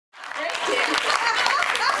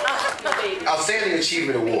Outstanding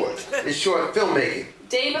Achievement Award. In short, filmmaking.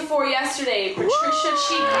 Day before yesterday, Patricia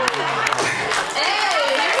Chica.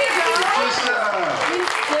 Hey, there you go. Patricia.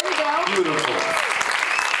 There we go. Beautiful.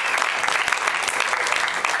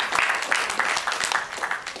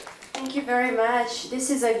 Thank you very much. This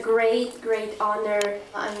is a great honor.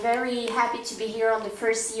 I'm very happy to be here on the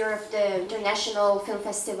first year of the International Film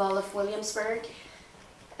Festival of Williamsburg.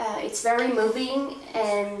 It's very moving,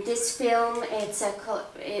 and this film,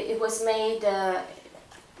 it was made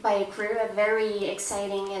by a crew, a very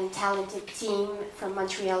exciting and talented team from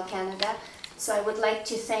Montreal, Canada. So I would like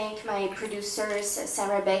to thank my producers,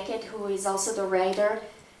 Sarah Beckett, who is also the writer,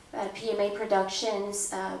 PMA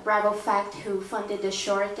Productions, Bravo Fact, who funded the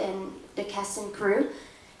short, and the cast and crew.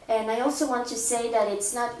 And I also want to say that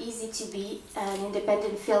it's not easy to be an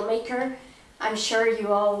independent filmmaker. I'm sure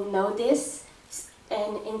you all know this.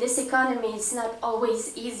 And in this economy, it's not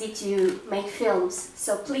always easy to make films.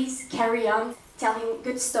 So please carry on telling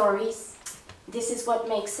good stories. This is what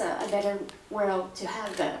makes a better world, to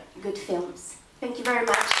have good films. Thank you very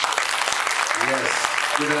much.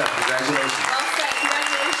 Yes, give it up. Congratulations. Well said.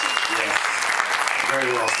 Congratulations. Yes,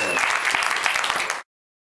 very well said.